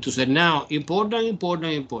 And to say now, important.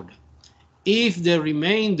 If the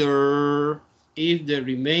remainder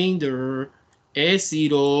is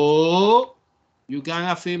 0, you can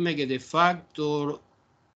affirm that the factor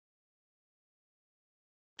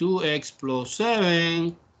 2x plus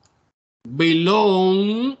 7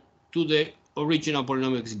 belong to the original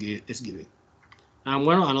polynomial is given. And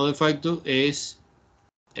well, another factor is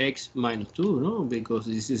x minus 2, no? Because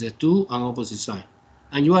this is a 2 and opposite sign.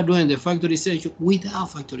 And you are doing the factorization without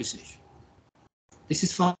factorization. This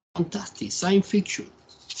is fantastic, science fiction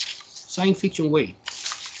way.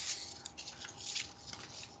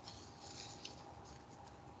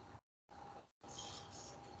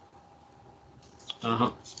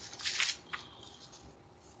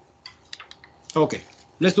 Okay,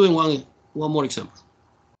 let's do one more example.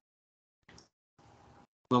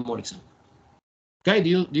 Okay,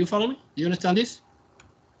 do you follow me? Do you understand this?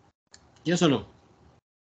 Yes or no?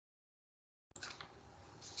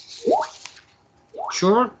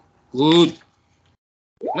 Sure? Good.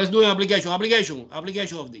 Let's do an application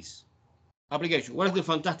of this. Application. What is the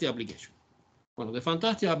fantastic application? Well, the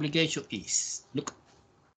fantastic application is, look,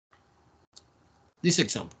 this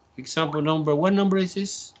example. Example number, what number is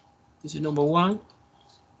this? This is number 1.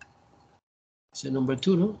 Is it number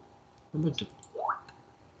 2, no? Number 2.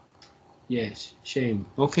 Yes, shame.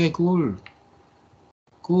 Okay, cool.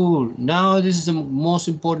 Cool. Now this is the most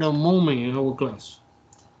important moment in our class.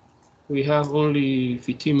 We have only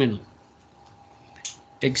 15 minutes.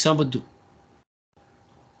 Example 2.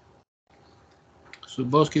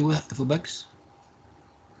 Suppose que we have f of x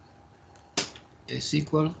is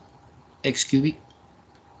equal x cubic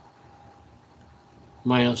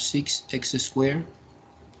minus 6x squared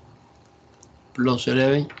plus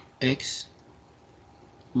 11x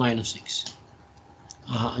minus 6.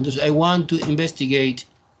 Entonces, I want to investigate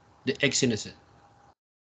the x in the set.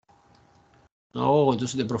 Oh,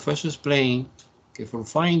 entonces the professor explained que for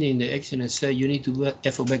finding the x in the set, you need to do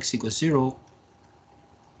f of x equals 0,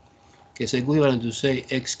 que is equivalent to say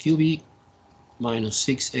x cubic minus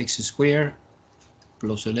 6x squared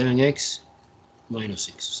plus 11x minus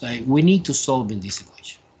 6. So we need to solve in this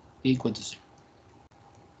equation, equal to 0.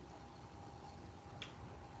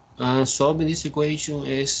 And solving this equation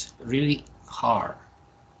is really hard.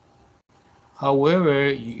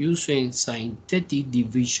 However, using synthetic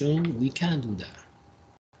division, we can do that.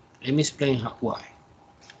 Let me explain why.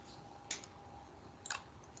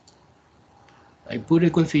 I put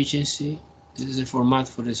a coefficient. This is the format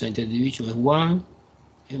for the synthetic division. 1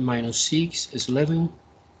 and minus 6 is 11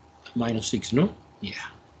 minus 6, no?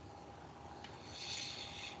 Yeah.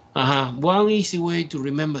 One easy way to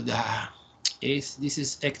remember that is this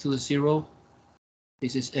is x to the 0,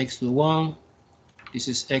 this is x to the 1, this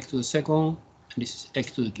is x to the second, and this is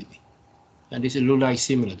x to the cubic. And this look like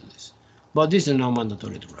similar to this. But this is not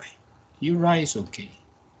mandatory to write. You write is okay.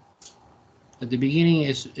 At the beginning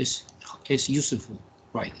is useful,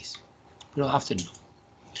 write this. But after no.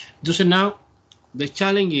 So now the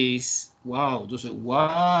challenge is, wow,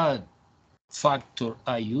 what factor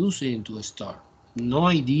are you using to start? No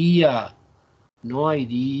idea. No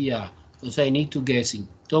idea. Because I need to guess it.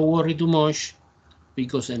 Don't worry too much,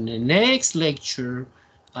 because in the next lecture,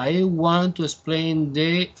 I want to explain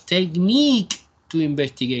the technique to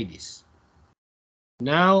investigate this.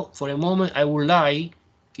 Now, for a moment, I would like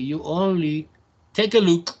you only take a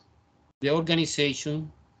look at the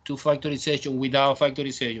organization to factorization without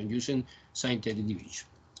factorization using synthetic division.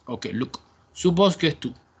 Okay, look. Suppose que es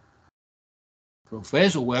 2.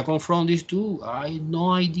 Professor, where I come from these 2? I have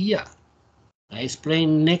no idea. I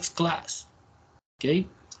explain next class. Okay?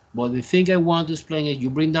 But the thing I want to explain is you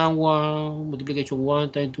bring down 1, multiplication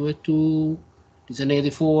 1 times 2 is 2. This is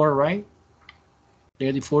negative 4, right?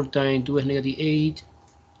 Negative 4 times 2 is negative 8.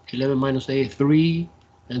 11 minus 8 is 3.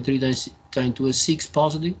 And 3 times 2 is 6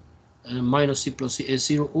 positive. And minus 6 plus 6 is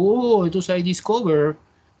 0. Oh, entonces I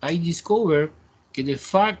discover que the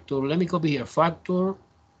factor, let me copy here, factor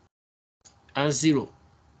and 0.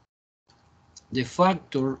 The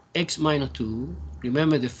factor x minus 2,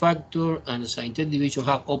 remember the factor and the synthetic division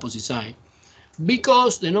have opposite sign,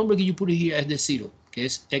 because the number you put here is the 0, que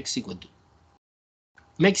es x equal to.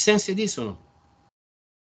 Makes sense this or no?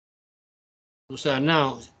 So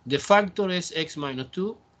now the factor is x minus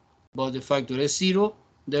 2, but the factor is 0,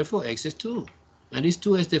 therefore x is 2. And this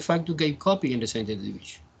 2 is the factor get copied in the synthetic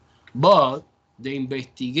division. But the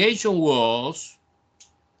investigation was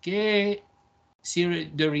que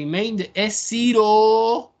the remainder is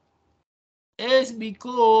 0 is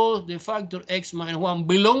because the factor x minus 1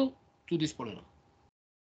 belongs to this polynomial.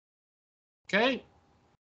 Okay?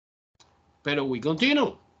 But we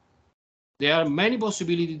continue. There are many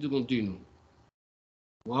possibilities to continue.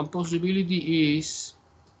 One possibility is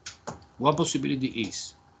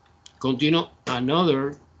continue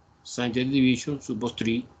another synthetic division, suppose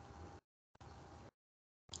 3.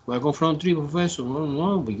 Where I come from 3, professor?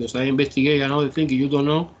 No, because I investigate another thing you don't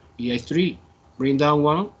know. Here is 3. Bring down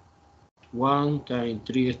 1. 1 times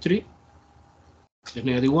 3 is 3. It's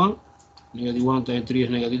negative 1. Negative 1 times 3 is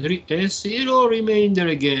negative 3. Is 0 remainder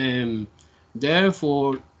again.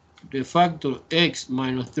 Therefore, the factor x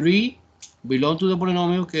minus 3 belongs to the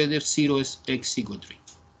polynomial, que the 0 is x equal 3.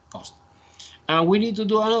 Positive. And we need to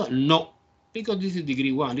do another? No, because this is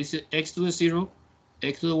degree 1. This is x to the 0,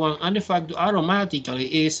 x to the 1, and the factor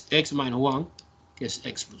automatically is x minus 1, que es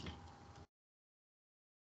x plus 1.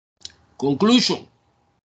 Conclusion.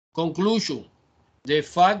 The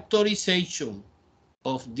factorization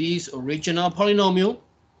of this original polynomial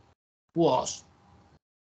was,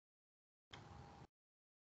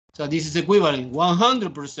 so this is equivalent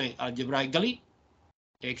 100% algebraically,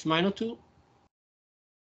 x minus 2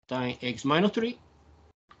 times x minus 3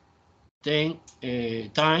 then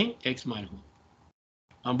times x minus 1.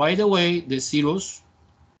 And by the way, the zeros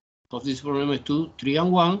of this problem is 2, 3,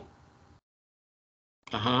 and 1.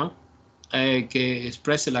 Que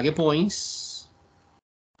express like a points.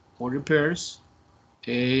 order pairs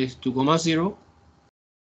is 2, 0,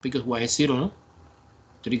 because y is 0, no?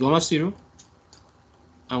 3, 0,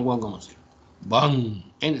 and 1, 0. Bang!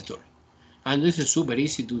 End the story. And this is super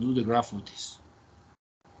easy to do the graph of this.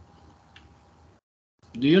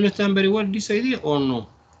 Do you understand very well this idea or no?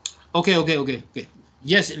 Okay.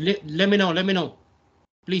 Yes, let me know.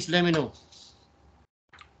 Please let me know.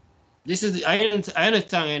 This is I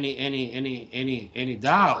understand any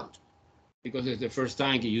doubt, because it's the first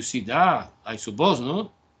time you see that, I suppose,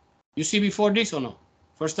 no? You see before this or no?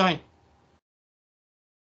 First time?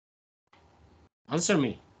 Answer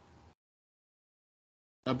me.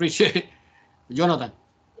 I appreciate it. Jonathan,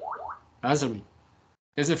 answer me.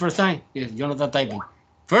 It's the first time? Yes, Jonathan typing.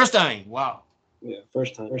 First time, wow. Yeah,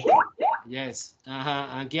 first time. Yes,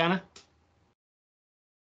 and Kiana?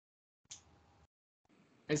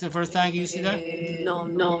 It's the first time you see that? No.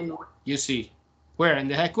 You see. Where, in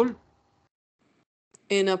the high school?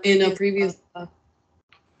 In a previous.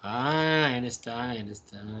 I understand.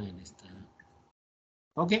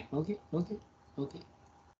 Okay.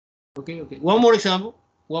 One more example.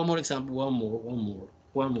 But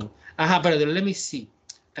let me see.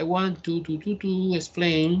 I want to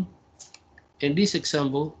explain in this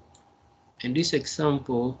example.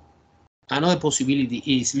 Another possibility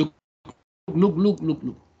is look.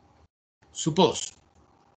 Suppose,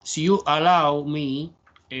 so you allow me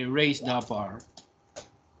erase that part.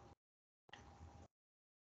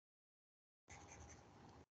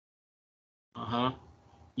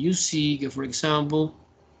 You see, for example,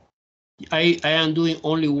 I am doing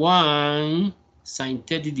only one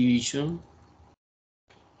synthetic division.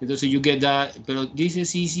 Entonces you get that, but this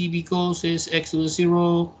is easy because it's x to the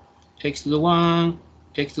 0, x to the 1,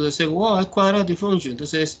 x to the 2. Wow, es quadratic function.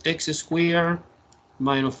 Entonces x squared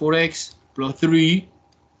minus 4x plus 3.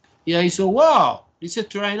 Y ahí so, wow, this is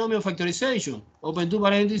trinomial factorization. Open two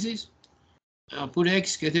parentheses, put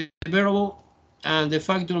x, que es the variable, and the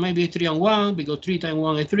factor maybe is 3 and 1, because 3 times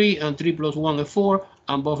 1 is 3, and 3 plus 1 is 4,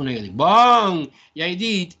 and both negative. Bang! Yeah, I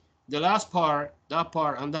did the last part, that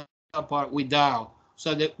part, and that part without.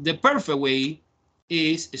 So the perfect way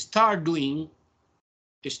is start doing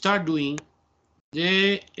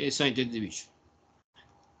the synthetic division.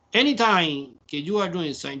 Anytime you are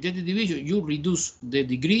doing synthetic division, you reduce the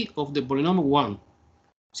degree of the polynomial 1.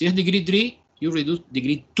 Si es degree 3, you reduce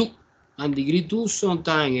degree 2. And degree 2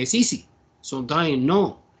 sometimes is easy, sometimes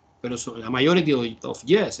no. Pero la majority of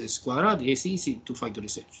yes, it's quadratic, it's easy to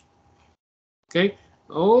factorization. Okay?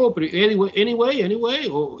 Oh, but anyway,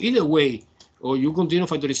 or either way, or you continue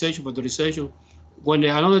factorization. When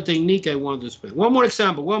another technique I want to explain. One more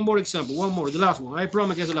example, the last one. I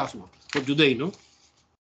promise it's the last one for today, no?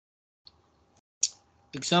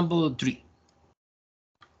 Example 3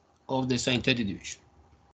 of the synthetic division.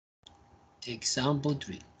 Example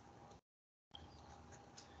 3.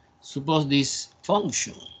 Suppose this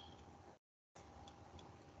function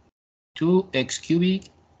 2x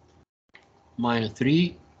cubic minus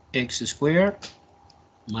 3x squared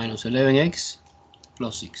minus 11x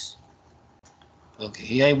plus 6. Okay,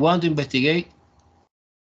 here I want to investigate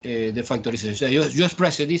the factorization. You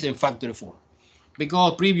express this in factor form,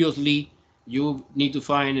 because previously you need to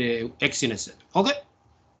find x in a set.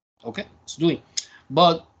 Okay, it's doing.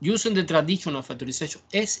 But using the traditional factorization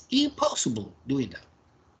is impossible doing that.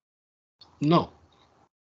 No.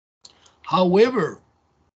 However,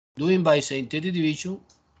 doing by synthetic division,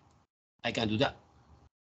 I can do that.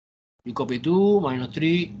 You copy 2 minus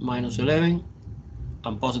 3 minus 11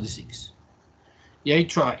 and positive 6. Yeah, I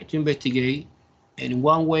try to investigate, and in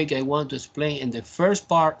one way I want to explain in the first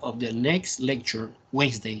part of the next lecture,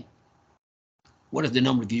 Wednesday. What is the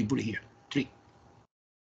number that you put here? 3.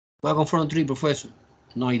 Where I come from 3, Professor?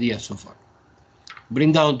 No idea so far.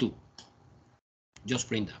 Bring down 2. Just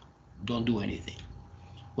bring down. Don't do anything.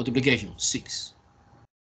 Multiplication 6.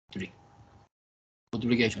 3.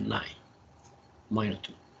 Multiplication 9. Minus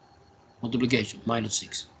 2. Multiplication minus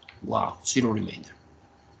 6. Wow, 0 remainder.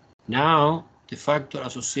 Now the factor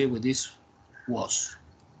associated with this was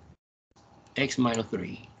x minus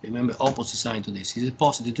 3. Remember, opposite sign to this. This is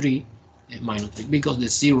positive 3 and minus 3, because the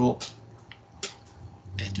 0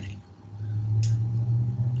 is 3.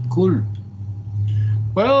 Cool.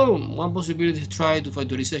 Well, one possibility is try to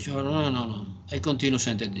factorization. No. I continue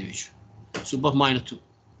synthetic division. Suppose minus 2.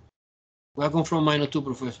 Where I come from minus 2,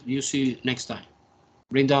 Professor? You see next time.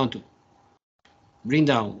 Bring down 2. Bring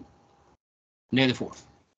down negative 4.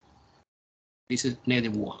 This is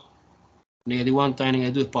negative 1. Negative 1 times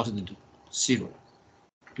negative 2 is positive 2. 0.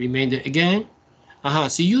 Remainder again.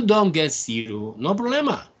 See, you don't get 0. No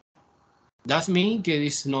problema. That means that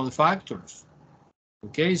it's not factors.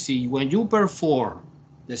 Okay, see, when you perform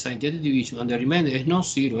the scientific division, and the remainder is not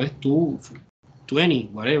 0, it's 2, 20,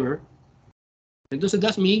 whatever. Entonces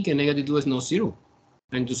that means que negative 2 is not 0.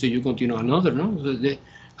 Entonces you continue another, no? So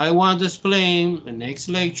I want to explain the next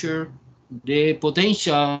lecture the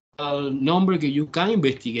potential number that you can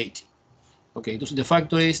investigate. Okay, entonces the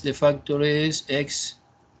factor is x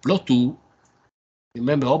plus 2.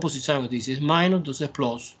 Remember, opposite sign of this is minus, entonces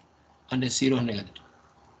plus, and the 0 is negative.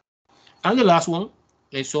 And the last one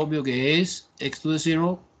es obvio que es x to the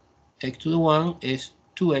 0, x to the 1 is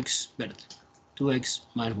 2x, ¿verdad? 2x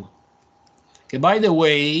minus 1. Okay, by the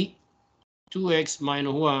way, 2x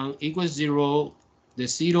minus 1 equals 0. The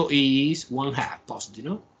 0 is 1/2 positive,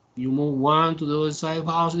 no? You move 1 to the other side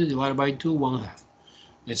positive, divided by 2, 1/2.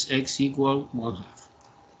 That's x equal 1/2.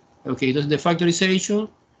 Okay, thus the factorization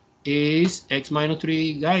is x minus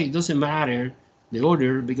 3. Guys, it doesn't matter the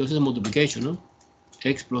order because it's a multiplication, no?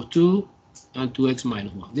 X plus 2 and 2x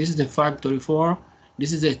minus 1. This is the factory form.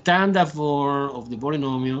 This is the standard form of the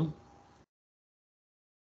polynomial.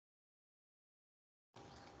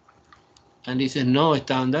 And this is no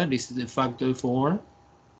standard. This is the factory form.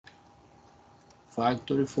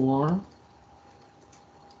 Factory form.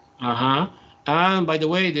 And by the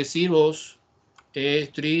way, the zeros is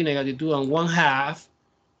 3, negative 2, and 1/2.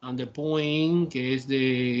 And the point is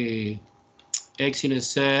the x in a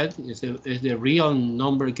set is the real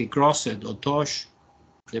number que cross it or touch.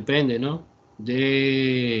 Depende, no?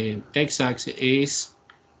 The x-axis is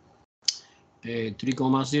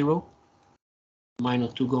 3,0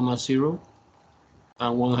 minus 2,0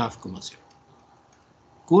 and 1/2,0.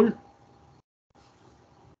 Cool.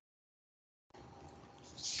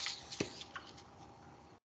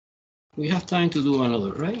 We have time to do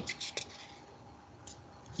another, right?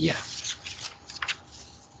 Yeah.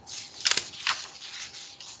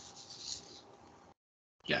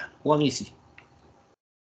 Yeah, one easy.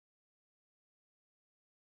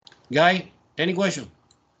 Guy, any question?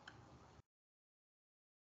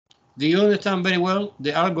 Do you understand very well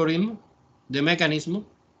the algorithm, the mechanism?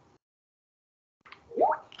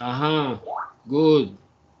 Good.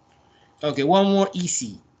 Okay, one more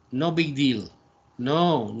easy. No big deal.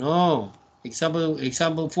 No.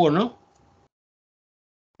 Example 4, no?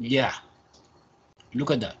 Yeah.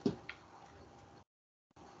 Look at that.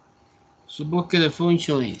 Suppose que the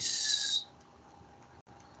function is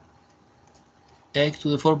x to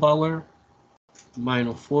the 4th power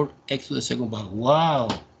minus 4x to the 2nd power. Wow.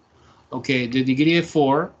 Okay, the degree is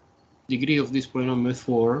 4. Degree of this polynomial is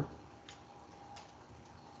 4.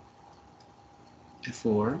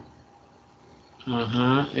 4.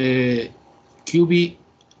 Cubic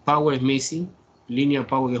power is missing. Linear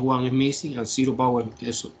power is 1 is missing, and 0 power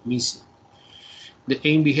is missing. The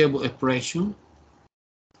inbehavable expression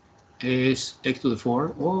is x to the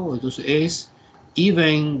 4. Oh, entonces es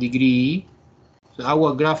even degree. So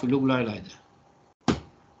our graph look like that.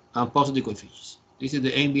 And positive coefficients. This is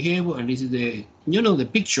the aim behavior, and this is the, the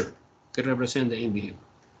picture that represents the aim behavior.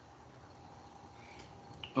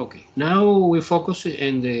 Okay, now we focus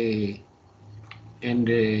in the y and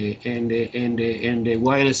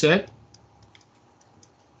z,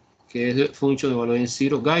 que es the function de valor en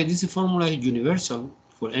 0. Guys, this formula is universal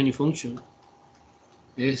for any function.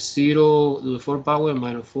 It's 0 to the 4th power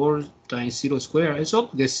minus 4 times 0 squared. It's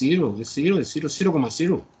up, it's 0, it's 0, it's 0,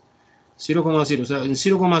 0,0. 0,0. So in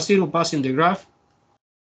 0,0 passing the graph,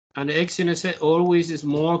 and the x intercept always is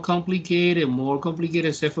more complicated,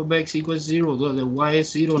 except for x equals 0. The y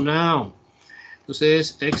is 0 now. So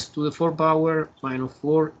it's x to the 4th power minus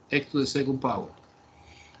 4x to the 2nd power.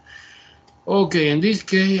 Okay, in this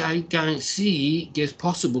case, I can see it's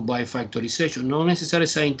possible by factorization, not necessarily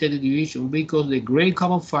scientific division, because the great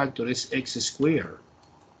common factor is x squared.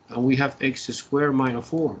 And we have x squared minus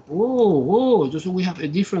 4. Oh, so we have a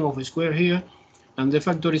difference of a square here. And the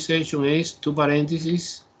factorization is 2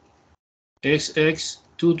 parentheses, xx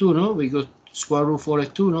 2, no? Because square root 4 is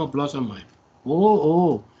 2, no? Plus and minus.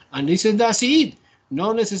 Oh, and that's it.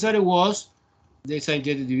 Not necessarily was the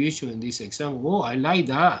scientific division in this example. Oh, I like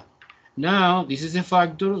that. Now, this is a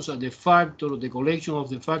factor, so the factor, the collection of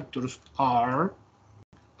the factors are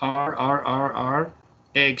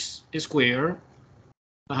x squared.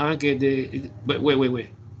 Wait.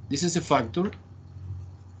 This is a factor.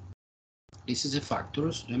 This is the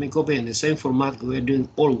factors. Let me copy in the same format we're doing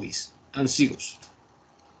always, and zeros.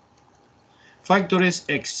 Factor is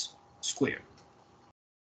x squared.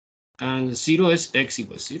 And 0 is x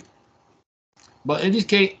equals 0. But in this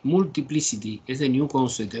case, multiplicity is a new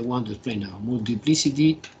concept I want to explain now.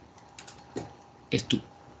 Multiplicity is 2.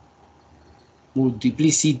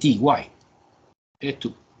 Multiplicity, why? Is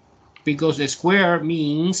 2. Because the square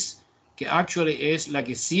means that actually is like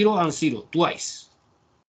a 0 and 0 twice.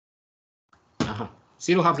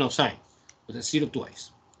 Zero have no sign, but it's zero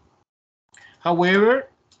twice. However,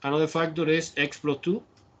 another factor is x plus 2.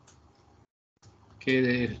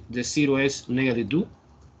 Okay, the zero is negative 2.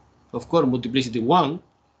 Of course, multiplicity 1.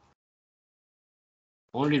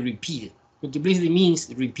 Only repeated. Multiplicity means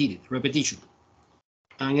repeated, repetition.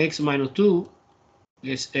 And x minus 2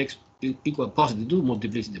 is x equal positive 2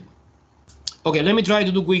 multiplicity 1. Okay, let me try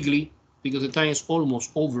to do quickly because the time is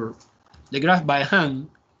almost over. The graph by hand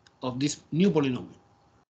of this new polynomial.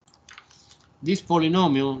 This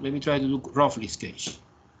polynomial, let me try to do roughly sketch.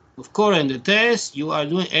 Of course, in the test, you are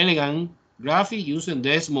doing elegant graphic using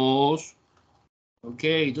decimals.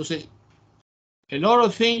 Okay, entonces, a lot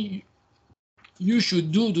of things you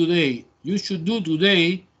should do today. You should do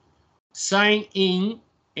today, sign in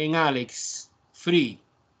Alex, free,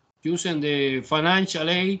 using the financial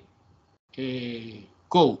aid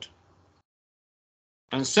code.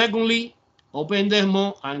 And secondly, open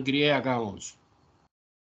Desmo and create accounts.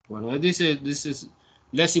 Bueno, this is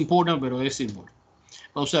less important, pero es important.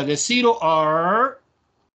 O sea, the 0 are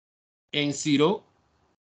en 0,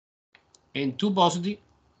 en 2 positive,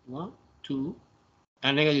 1, 2,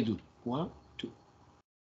 and negative 2, 1, 2.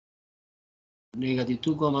 Negative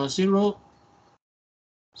 2, 0,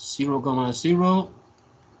 0, 0,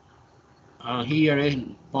 and here is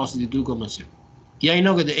positive 2, 0. Yeah, I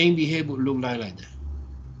know that the end behavior look like that.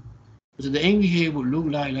 So the end behavior look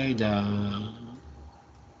like that.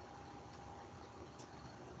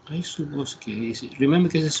 I suppose que remember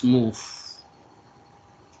que it's smooth.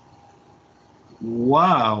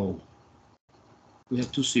 Wow. We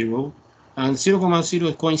have 2, 0. And 0, 0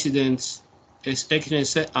 is coincidence. It's x in a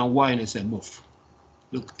set and y in a set both.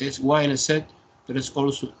 Look, it's y in a set, but it's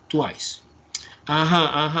also twice.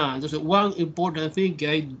 There's one important thing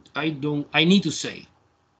I need to say.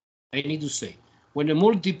 When the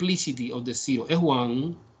multiplicity of the 0 is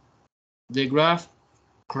 1, the graph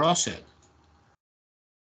crosses.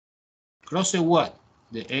 Crosses what?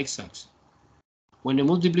 The x-axis. When the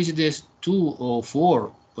multiplicity is 2 or 4,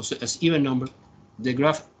 or as even number, the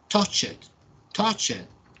graph touch it.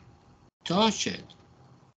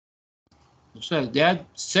 So there are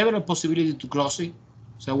several possibilities to cross it.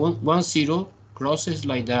 So 1, 0 crosses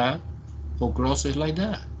like that or crosses like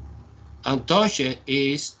that. And touch it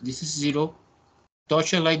is, this is 0,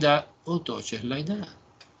 touch it like that or touch it like that.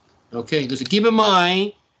 Okay, so keep in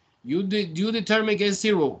mind, you determine it's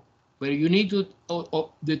 0, but you need to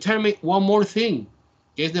determine one more thing,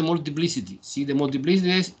 is the multiplicity. See, the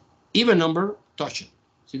multiplicity is even number, touch it.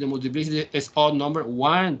 See, the multiplicity is odd number,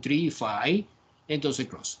 1, 3, 5, entonces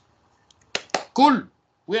cross. Cool,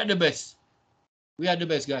 we are the best. We are the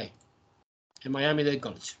best guy in Miami-Dade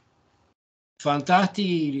College.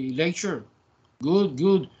 Fantastic lecture.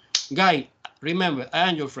 Good. Guy, remember, I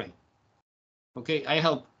am your friend. Okay, I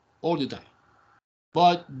help all the time.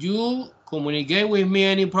 But you communicate with me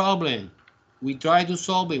any problem. We try to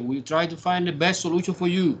solve it. We try to find the best solution for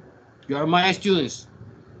you. You are my students.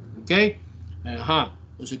 Okay?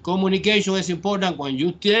 So communication is important when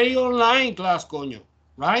you take online class, coño.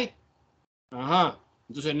 Right?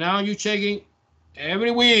 So now you're checking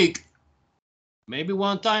every week. Maybe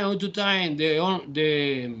 1 time or 2 times the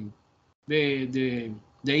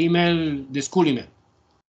email, the school email.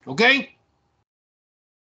 Okay?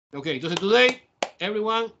 Okay, so today,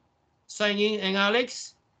 everyone sign in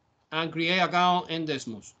Alex and create account in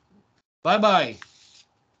Desmos. Bye-bye.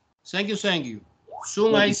 Thank you.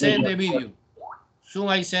 Soon I send the video.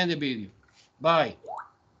 Bye.